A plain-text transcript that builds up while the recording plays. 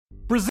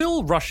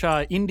Brazil,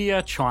 Russia,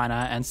 India,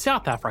 China, and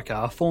South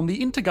Africa form the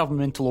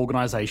intergovernmental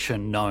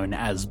organisation known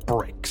as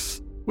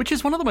BRICS, which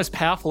is one of the most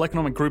powerful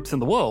economic groups in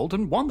the world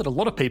and one that a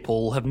lot of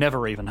people have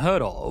never even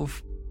heard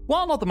of.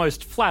 While not the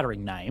most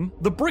flattering name,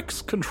 the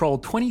BRICS control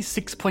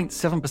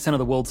 26.7% of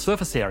the world's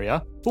surface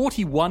area,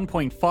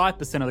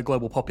 41.5% of the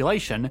global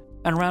population,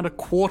 and around a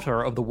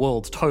quarter of the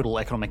world's total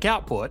economic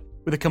output,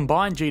 with a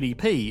combined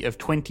GDP of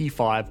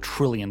 $25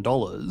 trillion.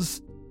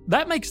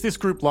 That makes this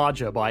group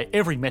larger by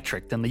every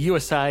metric than the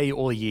USA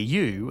or the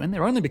EU, and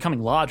they're only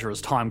becoming larger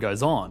as time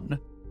goes on.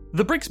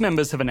 The BRICS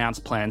members have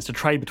announced plans to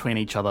trade between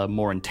each other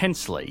more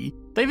intensely.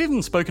 They've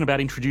even spoken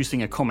about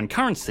introducing a common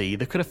currency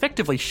that could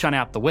effectively shut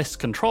out the West's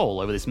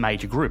control over this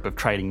major group of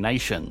trading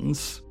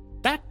nations.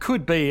 That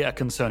could be a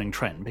concerning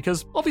trend,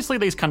 because obviously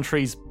these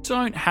countries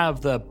don't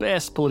have the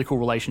best political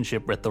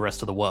relationship with the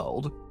rest of the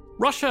world.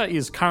 Russia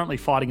is currently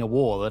fighting a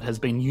war that has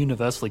been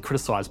universally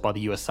criticised by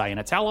the USA and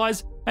its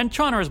allies, and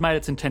China has made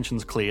its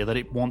intentions clear that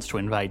it wants to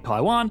invade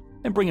Taiwan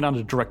and bring it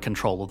under direct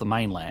control of the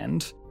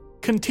mainland.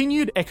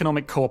 Continued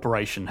economic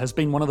cooperation has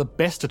been one of the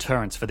best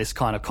deterrents for this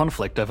kind of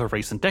conflict over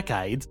recent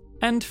decades,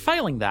 and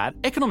failing that,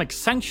 economic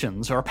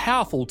sanctions are a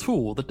powerful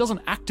tool that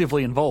doesn't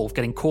actively involve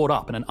getting caught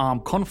up in an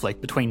armed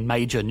conflict between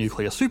major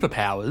nuclear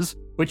superpowers,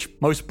 which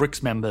most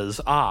BRICS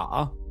members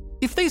are.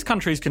 If these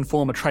countries can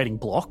form a trading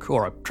bloc,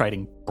 or a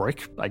trading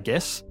brick, I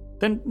guess,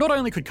 then not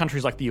only could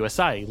countries like the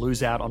USA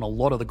lose out on a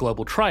lot of the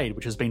global trade,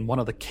 which has been one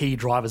of the key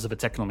drivers of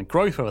its economic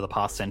growth over the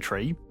past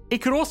century,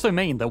 it could also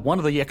mean that one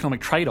of the economic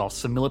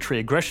trade-offs of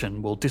military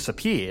aggression will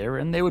disappear,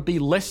 and there would be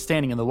less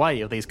standing in the way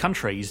of these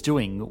countries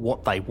doing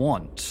what they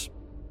want.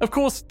 Of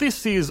course,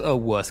 this is a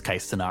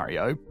worst-case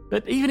scenario,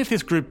 but even if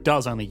this group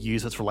does only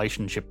use its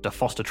relationship to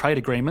foster trade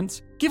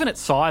agreements, given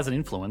its size and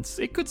influence,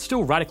 it could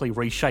still radically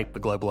reshape the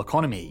global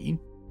economy.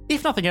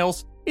 If nothing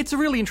else, it's a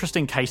really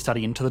interesting case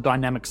study into the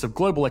dynamics of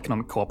global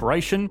economic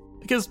cooperation,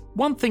 because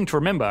one thing to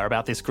remember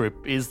about this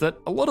group is that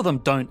a lot of them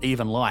don't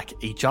even like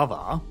each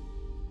other.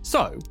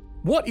 So,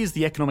 what is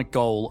the economic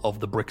goal of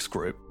the BRICS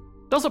group?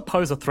 Does it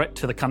pose a threat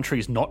to the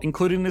countries not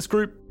included in this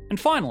group? And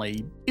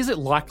finally, is it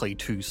likely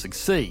to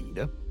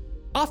succeed?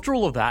 After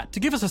all of that, to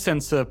give us a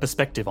sense of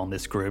perspective on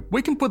this group,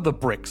 we can put the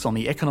BRICS on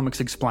the Economics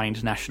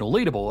Explained national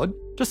leaderboard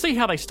to see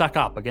how they stack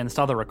up against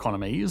other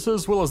economies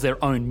as well as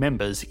their own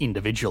members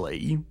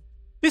individually.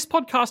 This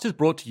podcast is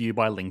brought to you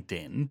by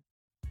LinkedIn.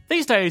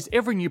 These days,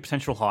 every new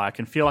potential hire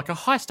can feel like a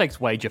high-stakes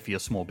wager for your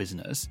small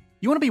business.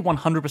 You want to be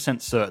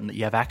 100% certain that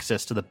you have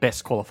access to the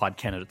best qualified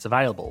candidates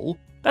available.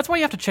 That's why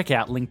you have to check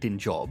out LinkedIn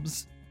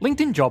Jobs.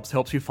 LinkedIn Jobs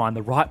helps you find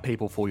the right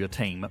people for your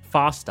team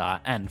faster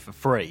and for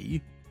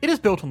free. It is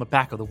built on the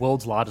back of the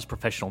world's largest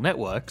professional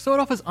network, so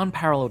it offers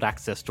unparalleled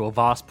access to a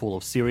vast pool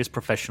of serious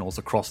professionals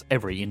across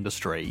every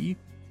industry.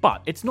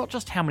 But it's not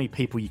just how many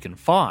people you can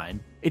find,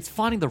 it's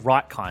finding the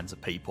right kinds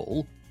of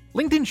people.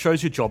 LinkedIn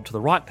shows your job to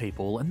the right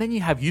people, and then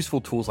you have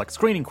useful tools like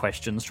screening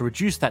questions to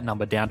reduce that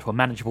number down to a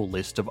manageable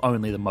list of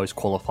only the most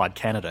qualified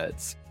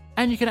candidates.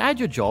 And you can add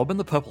your job and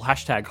the purple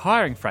hashtag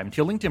hiring frame to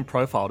your LinkedIn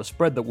profile to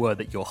spread the word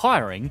that you're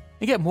hiring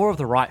and get more of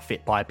the right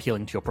fit by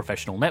appealing to your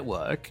professional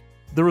network.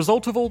 The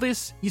result of all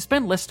this? You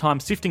spend less time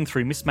sifting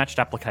through mismatched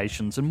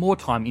applications and more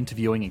time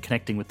interviewing and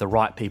connecting with the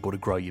right people to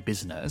grow your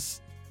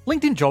business.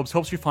 LinkedIn Jobs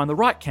helps you find the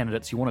right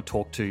candidates you want to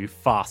talk to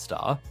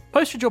faster.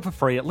 Post your job for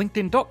free at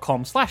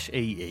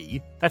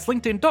linkedin.com/EE. That's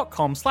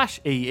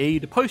linkedin.com/EE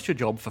to post your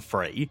job for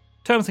free.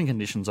 Terms and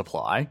conditions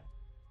apply.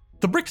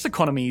 The BRICS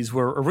economies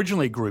were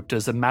originally grouped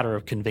as a matter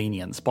of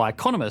convenience by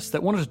economists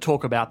that wanted to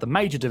talk about the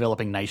major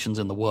developing nations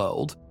in the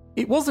world.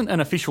 It wasn't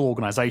an official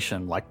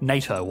organisation like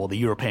NATO or the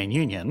European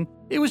Union,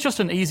 it was just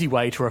an easy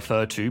way to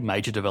refer to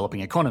major developing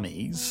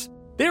economies.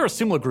 There are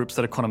similar groups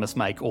that economists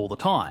make all the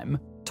time.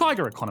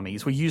 Tiger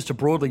economies were used to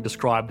broadly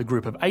describe the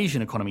group of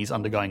Asian economies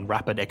undergoing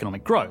rapid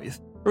economic growth,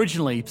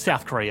 originally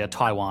South Korea,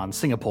 Taiwan,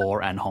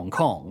 Singapore and Hong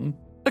Kong.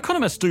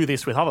 Economists do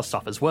this with other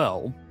stuff as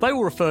well. They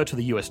will refer to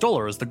the US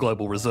dollar as the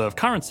global reserve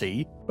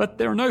currency, but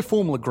there are no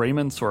formal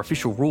agreements or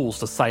official rules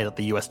to say that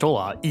the US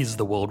dollar is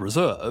the world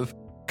reserve.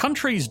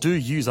 Countries do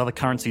use other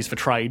currencies for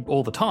trade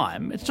all the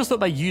time, it's just that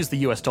they use the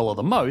US dollar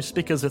the most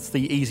because it's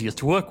the easiest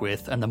to work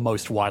with and the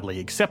most widely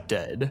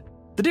accepted.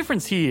 The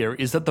difference here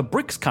is that the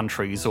BRICS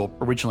countries, or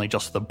originally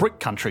just the BRIC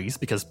countries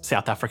because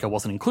South Africa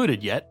wasn't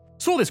included yet,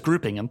 saw this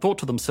grouping and thought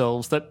to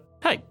themselves that,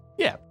 hey,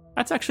 yeah,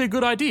 that's actually a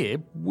good idea,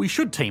 we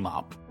should team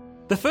up.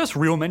 The first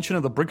real mention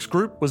of the BRICS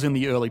group was in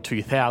the early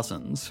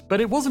 2000s, but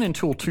it wasn't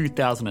until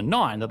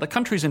 2009 that the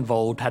countries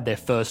involved had their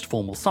first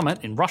formal summit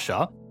in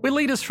Russia, where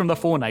leaders from the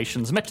four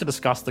nations met to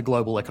discuss the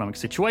global economic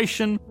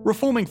situation,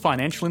 reforming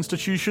financial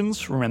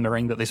institutions,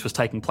 remembering that this was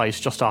taking place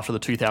just after the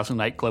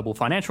 2008 global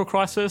financial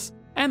crisis,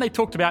 and they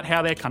talked about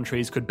how their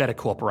countries could better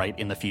cooperate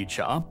in the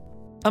future.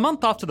 A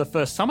month after the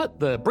first summit,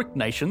 the BRIC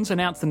nations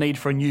announced the need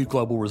for a new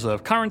global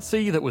reserve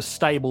currency that was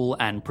stable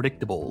and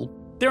predictable.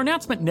 Their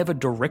announcement never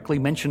directly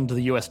mentioned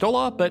the US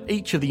dollar, but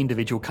each of the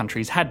individual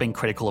countries had been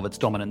critical of its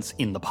dominance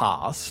in the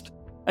past.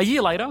 A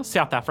year later,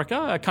 South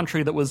Africa, a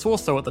country that was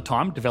also at the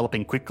time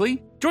developing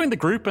quickly, joined the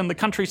group and the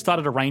country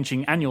started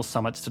arranging annual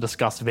summits to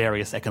discuss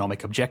various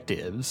economic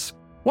objectives.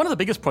 One of the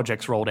biggest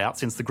projects rolled out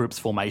since the group's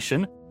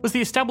formation was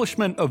the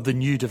establishment of the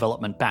New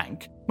Development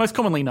Bank, most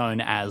commonly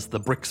known as the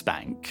BRICS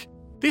Bank.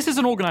 This is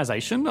an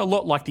organisation, a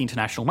lot like the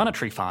International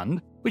Monetary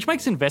Fund, which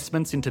makes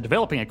investments into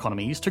developing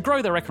economies to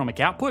grow their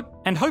economic output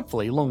and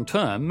hopefully,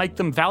 long-term, make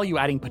them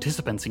value-adding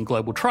participants in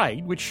global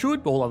trade, which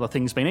should, all other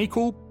things being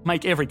equal,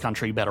 make every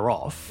country better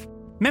off.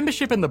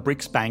 Membership in the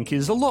BRICS Bank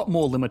is a lot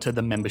more limited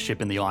than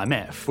membership in the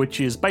IMF, which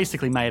is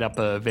basically made up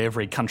of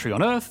every country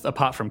on Earth,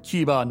 apart from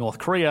Cuba, North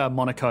Korea,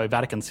 Monaco,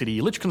 Vatican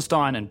City,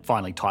 Liechtenstein, and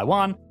finally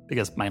Taiwan,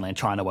 because mainland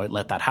China won't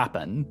let that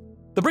happen.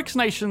 The BRICS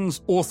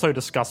nations also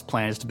discussed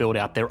plans to build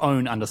out their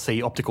own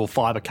undersea optical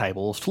fibre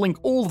cables to link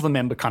all of the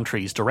member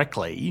countries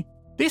directly.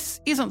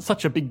 This isn't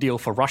such a big deal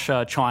for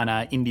Russia,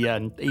 China, India,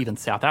 and even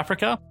South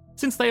Africa,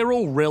 since they are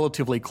all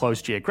relatively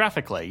close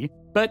geographically,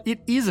 but it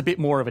is a bit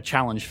more of a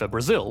challenge for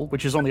Brazil,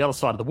 which is on the other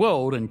side of the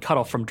world and cut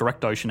off from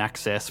direct ocean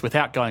access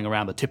without going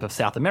around the tip of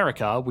South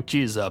America, which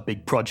is a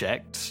big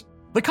project.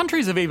 The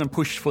countries have even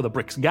pushed for the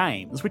BRICS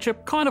Games, which are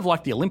kind of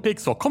like the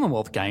Olympics or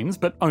Commonwealth Games,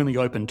 but only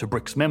open to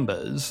BRICS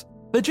members.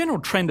 The general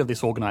trend of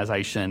this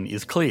organisation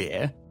is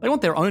clear. They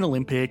want their own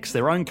Olympics,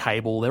 their own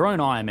cable, their own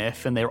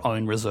IMF, and their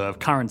own reserve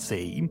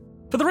currency.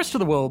 For the rest of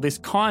the world, this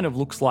kind of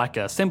looks like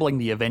assembling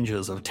the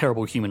Avengers of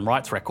terrible human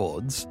rights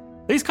records.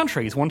 These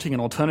countries wanting an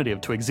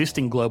alternative to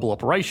existing global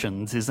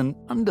operations is an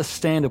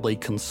understandably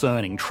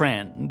concerning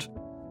trend.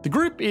 The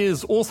group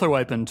is also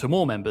open to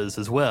more members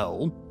as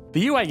well.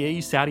 The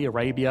UAE, Saudi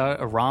Arabia,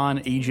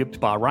 Iran, Egypt,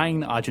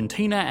 Bahrain,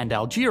 Argentina, and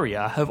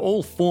Algeria have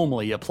all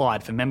formally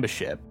applied for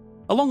membership.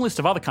 A long list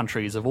of other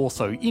countries have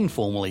also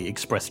informally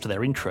expressed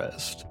their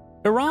interest.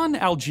 Iran,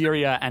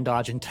 Algeria, and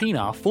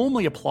Argentina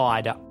formally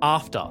applied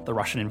after the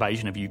Russian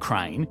invasion of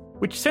Ukraine,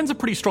 which sends a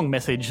pretty strong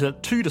message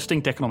that two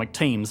distinct economic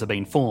teams have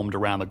been formed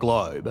around the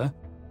globe.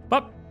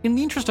 But in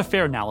the interest of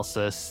fair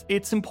analysis,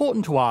 it's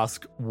important to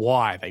ask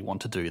why they want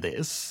to do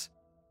this.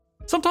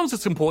 Sometimes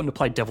it's important to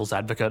play devil's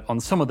advocate on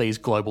some of these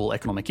global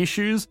economic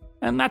issues,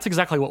 and that's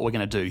exactly what we're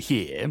going to do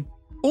here.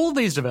 All of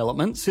these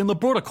developments, in the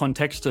broader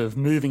context of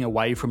moving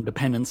away from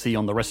dependency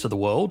on the rest of the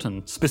world,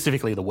 and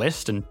specifically the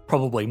West, and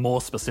probably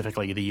more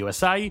specifically the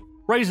USA,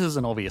 raises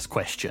an obvious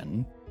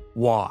question.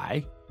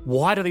 Why?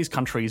 Why do these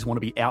countries want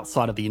to be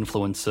outside of the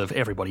influence of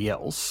everybody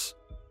else?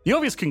 The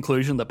obvious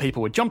conclusion that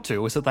people would jump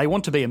to is that they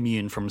want to be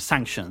immune from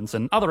sanctions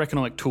and other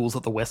economic tools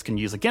that the West can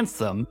use against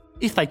them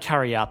if they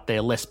carry out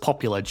their less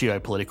popular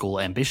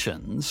geopolitical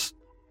ambitions.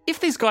 If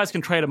these guys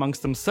can trade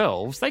amongst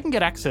themselves, they can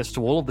get access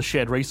to all of the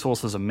shared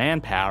resources and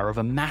manpower of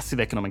a massive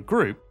economic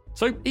group,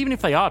 so even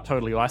if they are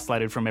totally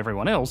isolated from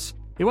everyone else,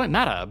 it won't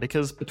matter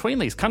because between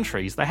these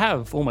countries they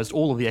have almost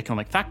all of the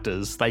economic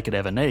factors they could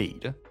ever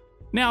need.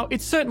 Now,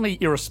 it's certainly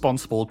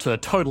irresponsible to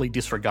totally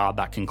disregard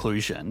that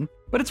conclusion,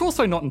 but it's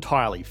also not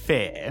entirely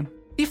fair.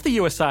 If the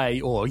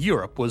USA or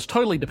Europe was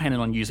totally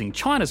dependent on using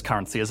China's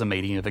currency as a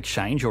medium of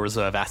exchange or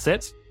reserve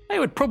assets, they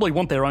would probably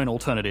want their own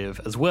alternative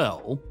as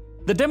well.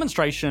 The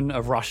demonstration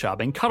of Russia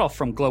being cut off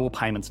from global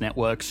payments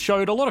networks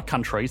showed a lot of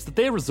countries that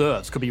their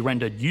reserves could be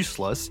rendered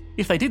useless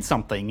if they did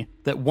something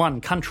that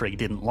one country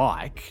didn't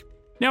like.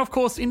 Now, of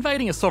course,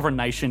 invading a sovereign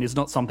nation is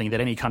not something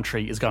that any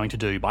country is going to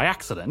do by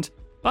accident,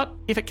 but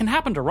if it can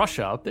happen to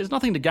Russia, there's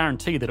nothing to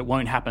guarantee that it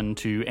won't happen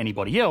to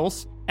anybody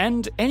else,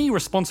 and any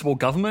responsible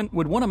government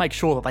would want to make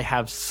sure that they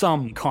have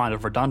some kind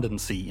of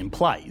redundancy in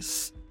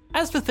place.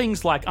 As for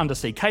things like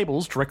undersea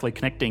cables directly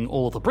connecting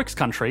all of the BRICS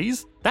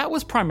countries, that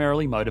was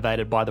primarily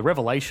motivated by the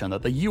revelation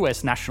that the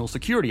US National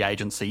Security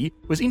Agency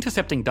was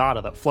intercepting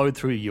data that flowed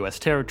through US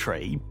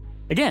territory.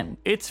 Again,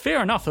 it's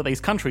fair enough that these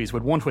countries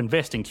would want to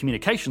invest in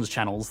communications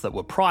channels that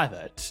were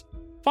private.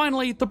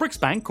 Finally, the BRICS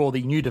Bank, or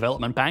the New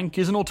Development Bank,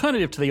 is an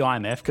alternative to the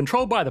IMF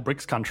controlled by the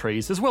BRICS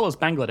countries as well as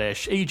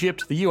Bangladesh,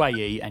 Egypt, the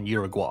UAE and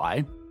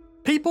Uruguay.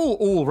 People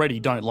already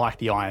don't like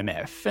the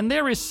IMF, and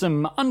there is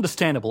some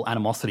understandable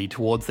animosity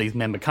towards these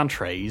member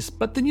countries,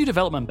 but the New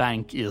Development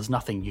Bank is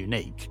nothing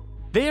unique.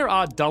 There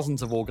are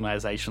dozens of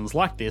organisations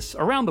like this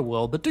around the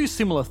world that do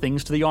similar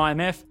things to the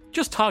IMF,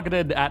 just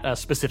targeted at a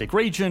specific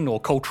region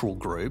or cultural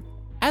group.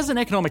 As an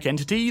economic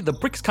entity, the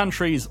BRICS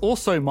countries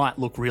also might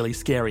look really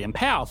scary and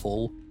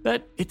powerful,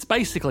 but it's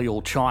basically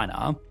all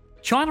China.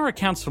 China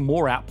accounts for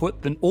more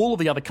output than all of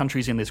the other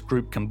countries in this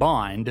group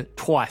combined,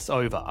 twice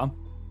over.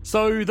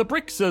 So the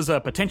BRICS as a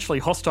potentially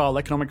hostile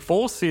economic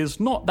force is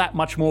not that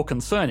much more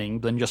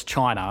concerning than just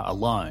China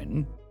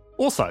alone.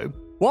 Also,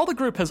 while the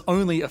group has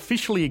only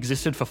officially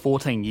existed for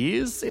 14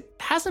 years, it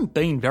hasn't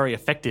been very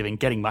effective in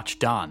getting much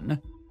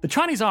done. The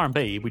Chinese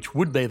RMB, which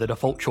would be the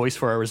default choice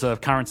for a reserve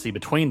currency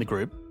between the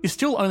group, is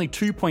still only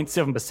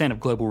 2.7% of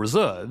global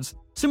reserves,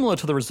 similar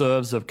to the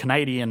reserves of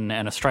Canadian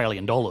and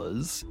Australian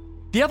dollars.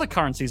 The other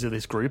currencies of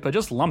this group are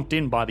just lumped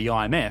in by the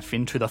IMF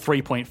into the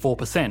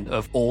 3.4%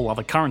 of all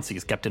other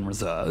currencies kept in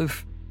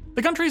reserve.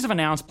 The countries have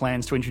announced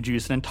plans to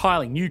introduce an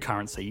entirely new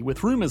currency,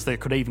 with rumours that it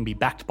could even be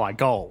backed by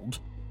gold.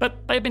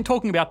 But they've been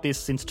talking about this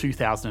since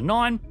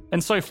 2009,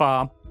 and so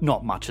far,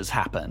 not much has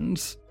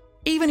happened.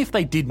 Even if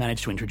they did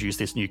manage to introduce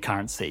this new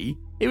currency,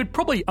 it would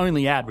probably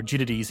only add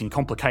rigidities and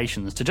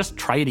complications to just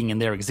trading in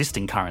their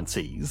existing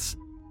currencies.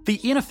 The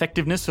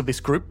ineffectiveness of this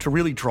group to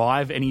really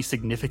drive any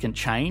significant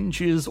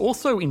change is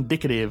also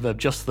indicative of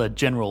just the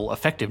general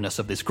effectiveness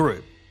of this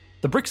group.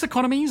 The BRICS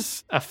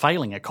economies are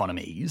failing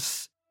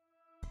economies.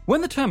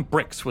 When the term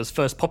BRICS was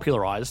first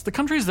popularised, the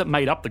countries that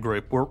made up the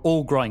group were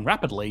all growing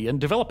rapidly and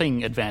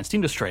developing advanced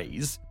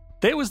industries.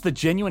 There was the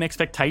genuine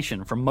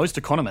expectation from most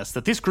economists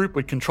that this group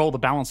would control the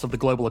balance of the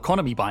global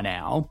economy by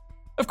now.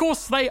 Of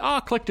course, they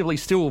are collectively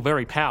still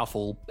very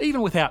powerful,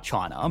 even without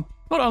China,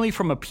 not only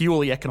from a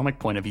purely economic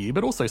point of view,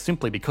 but also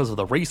simply because of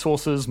the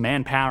resources,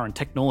 manpower and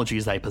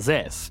technologies they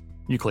possess,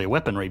 nuclear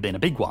weaponry being a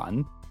big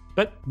one.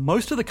 But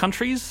most of the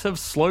countries have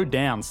slowed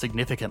down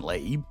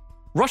significantly.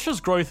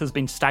 Russia's growth has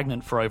been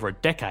stagnant for over a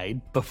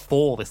decade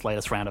before this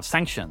latest round of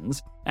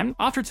sanctions, and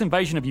after its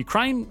invasion of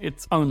Ukraine,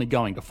 it's only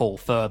going to fall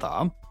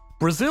further.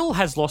 Brazil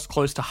has lost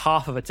close to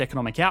half of its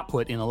economic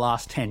output in the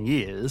last 10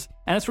 years,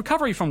 and its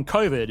recovery from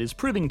COVID is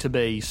proving to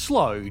be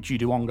slow due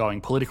to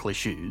ongoing political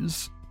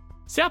issues.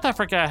 South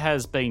Africa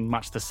has been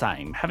much the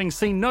same, having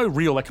seen no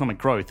real economic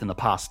growth in the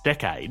past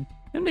decade,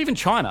 and even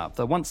China,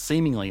 the once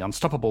seemingly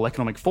unstoppable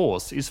economic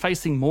force, is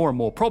facing more and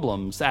more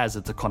problems as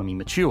its economy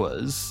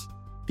matures.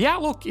 The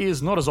outlook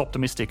is not as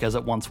optimistic as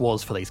it once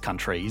was for these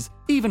countries,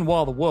 even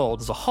while the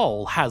world as a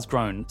whole has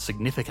grown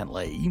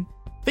significantly.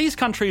 These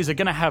countries are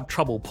going to have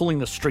trouble pulling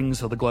the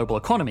strings of the global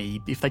economy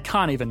if they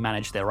can't even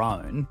manage their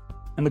own,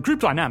 and the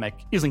group dynamic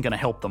isn't going to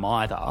help them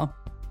either.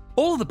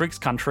 All of the BRICS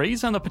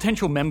countries and the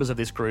potential members of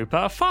this group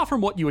are far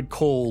from what you would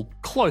call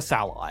close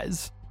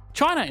allies.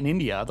 China and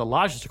India, the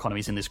largest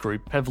economies in this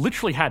group, have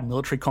literally had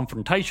military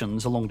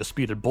confrontations along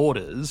disputed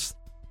borders.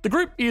 The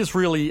group is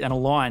really an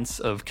alliance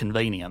of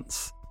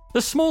convenience.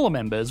 The smaller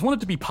members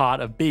wanted to be part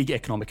of big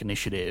economic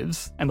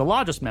initiatives, and the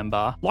largest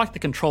member liked the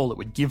control it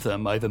would give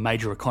them over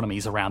major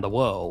economies around the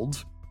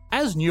world.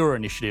 As newer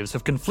initiatives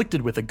have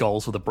conflicted with the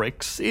goals of the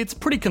BRICS, it's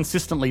pretty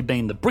consistently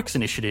been the BRICS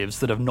initiatives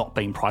that have not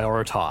been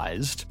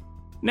prioritised.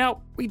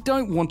 Now, we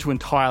don't want to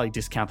entirely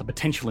discount the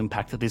potential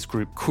impact that this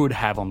group could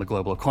have on the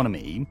global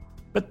economy,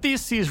 but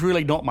this is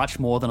really not much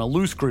more than a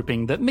loose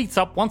grouping that meets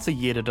up once a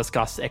year to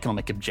discuss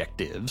economic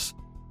objectives.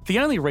 The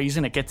only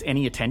reason it gets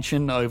any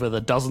attention over the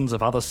dozens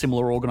of other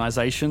similar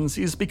organisations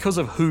is because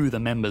of who the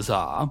members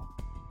are.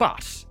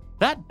 But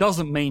that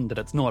doesn't mean that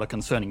it's not a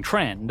concerning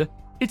trend,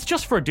 it's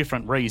just for a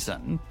different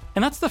reason,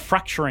 and that's the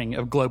fracturing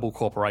of global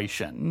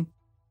cooperation.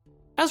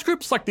 As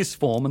groups like this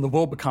form and the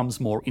world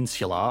becomes more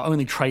insular,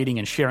 only trading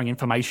and sharing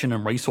information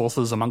and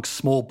resources amongst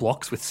small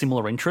blocks with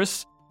similar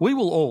interests, we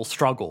will all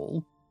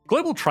struggle.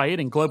 Global trade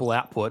and global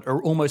output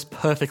are almost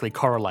perfectly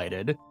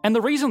correlated, and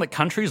the reason that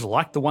countries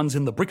like the ones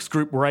in the BRICS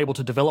group were able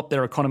to develop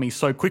their economies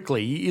so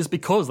quickly is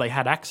because they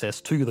had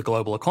access to the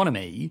global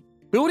economy.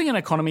 Building an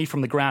economy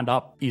from the ground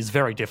up is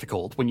very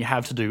difficult when you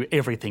have to do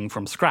everything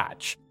from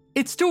scratch.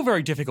 It's still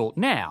very difficult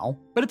now,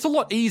 but it's a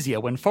lot easier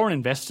when foreign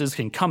investors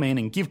can come in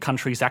and give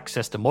countries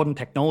access to modern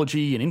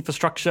technology and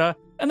infrastructure,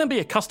 and then be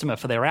a customer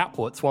for their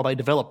outputs while they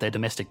develop their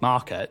domestic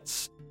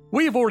markets.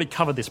 We have already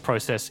covered this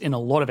process in a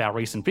lot of our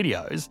recent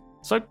videos,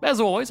 so as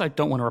always, I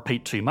don't want to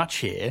repeat too much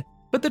here,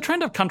 but the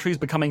trend of countries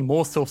becoming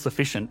more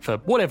self-sufficient for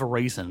whatever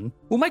reason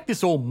will make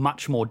this all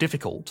much more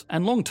difficult,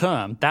 and long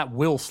term, that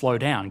will slow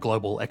down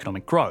global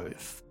economic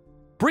growth.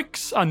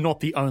 BRICS are not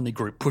the only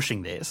group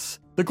pushing this.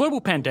 The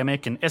global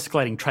pandemic and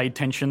escalating trade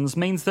tensions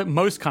means that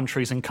most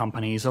countries and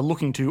companies are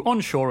looking to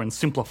onshore and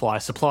simplify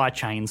supply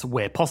chains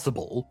where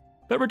possible,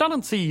 but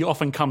redundancy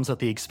often comes at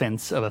the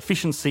expense of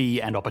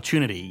efficiency and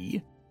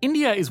opportunity.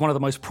 India is one of the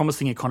most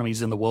promising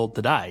economies in the world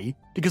today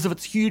because of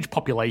its huge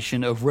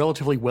population of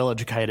relatively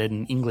well-educated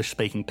and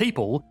English-speaking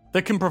people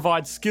that can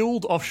provide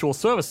skilled offshore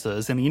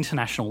services in the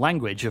international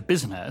language of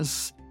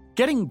business.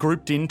 Getting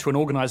grouped into an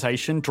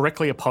organisation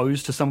directly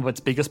opposed to some of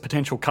its biggest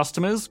potential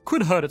customers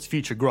could hurt its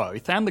future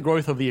growth and the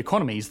growth of the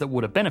economies that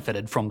would have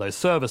benefited from those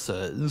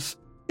services.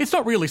 It's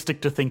not realistic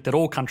to think that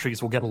all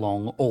countries will get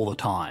along all the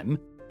time,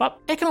 but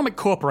economic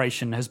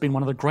cooperation has been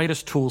one of the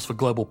greatest tools for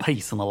global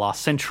peace in the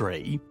last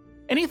century.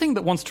 Anything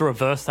that wants to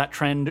reverse that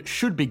trend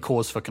should be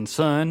cause for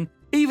concern,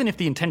 even if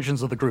the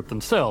intentions of the group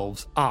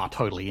themselves are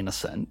totally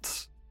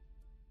innocent.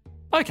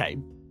 Okay,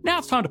 now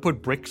it's time to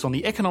put BRICS on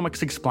the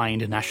Economics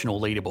Explained national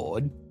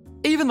leaderboard.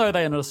 Even though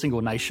they are not a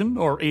single nation,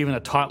 or even a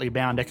tightly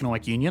bound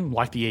economic union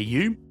like the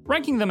EU,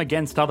 ranking them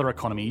against other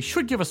economies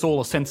should give us all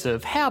a sense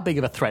of how big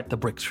of a threat the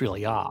BRICS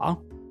really are.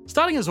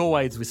 Starting as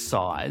always with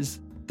size,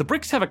 the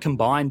BRICS have a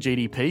combined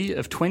GDP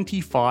of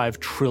 $25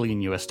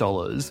 trillion,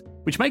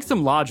 which makes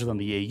them larger than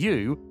the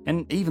EU,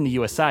 and even the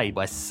USA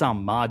by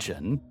some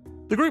margin.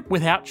 The group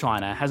without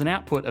China has an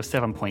output of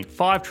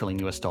 $7.5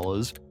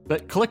 trillion,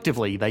 but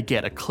collectively they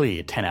get a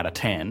clear 10 out of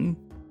 10.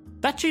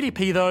 That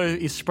GDP though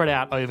is spread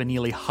out over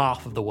nearly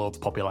half of the world's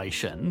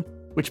population,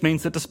 which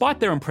means that despite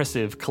their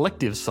impressive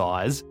collective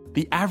size,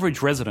 the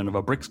average resident of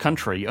a BRICS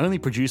country only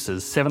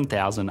produces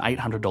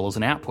 $7,800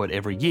 in output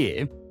every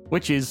year,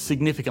 which is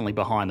significantly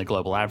behind the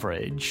global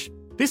average.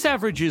 This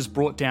average is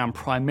brought down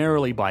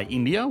primarily by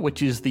India,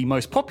 which is the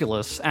most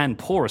populous and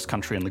poorest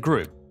country in the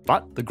group,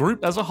 but the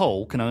group as a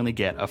whole can only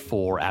get a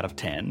 4 out of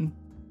 10.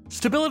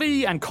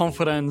 Stability and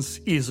confidence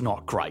is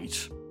not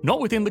great,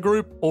 not within the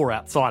group or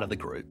outside of the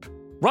group.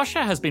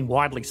 Russia has been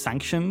widely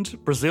sanctioned,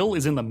 Brazil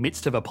is in the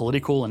midst of a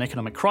political and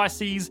economic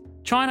crisis,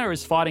 China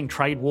is fighting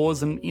trade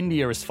wars, and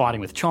India is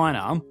fighting with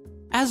China.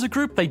 As a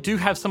group, they do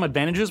have some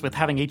advantages with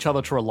having each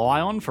other to rely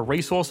on for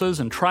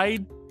resources and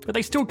trade, but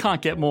they still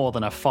can't get more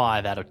than a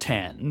 5 out of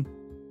 10.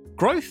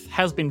 Growth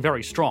has been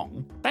very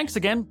strong, thanks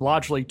again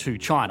largely to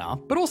China,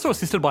 but also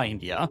assisted by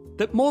India,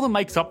 that more than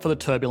makes up for the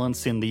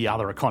turbulence in the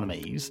other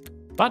economies.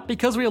 But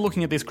because we are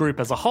looking at this group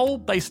as a whole,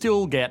 they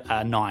still get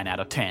a 9 out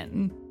of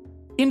 10.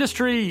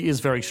 Industry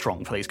is very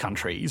strong for these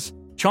countries.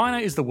 China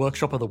is the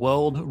workshop of the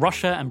world,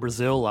 Russia and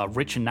Brazil are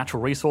rich in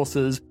natural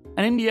resources,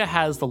 and India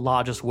has the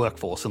largest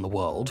workforce in the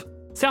world.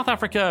 South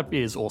Africa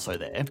is also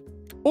there.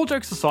 All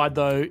jokes aside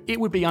though, it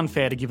would be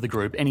unfair to give the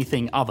group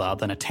anything other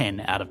than a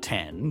 10 out of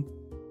 10.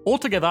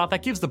 Altogether,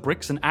 that gives the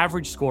BRICS an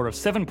average score of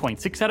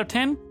 7.6 out of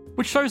 10,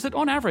 which shows that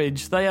on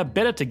average they are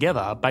better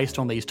together based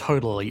on these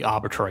totally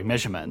arbitrary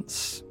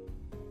measurements.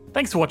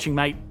 Thanks for watching,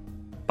 mate.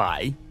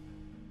 Bye.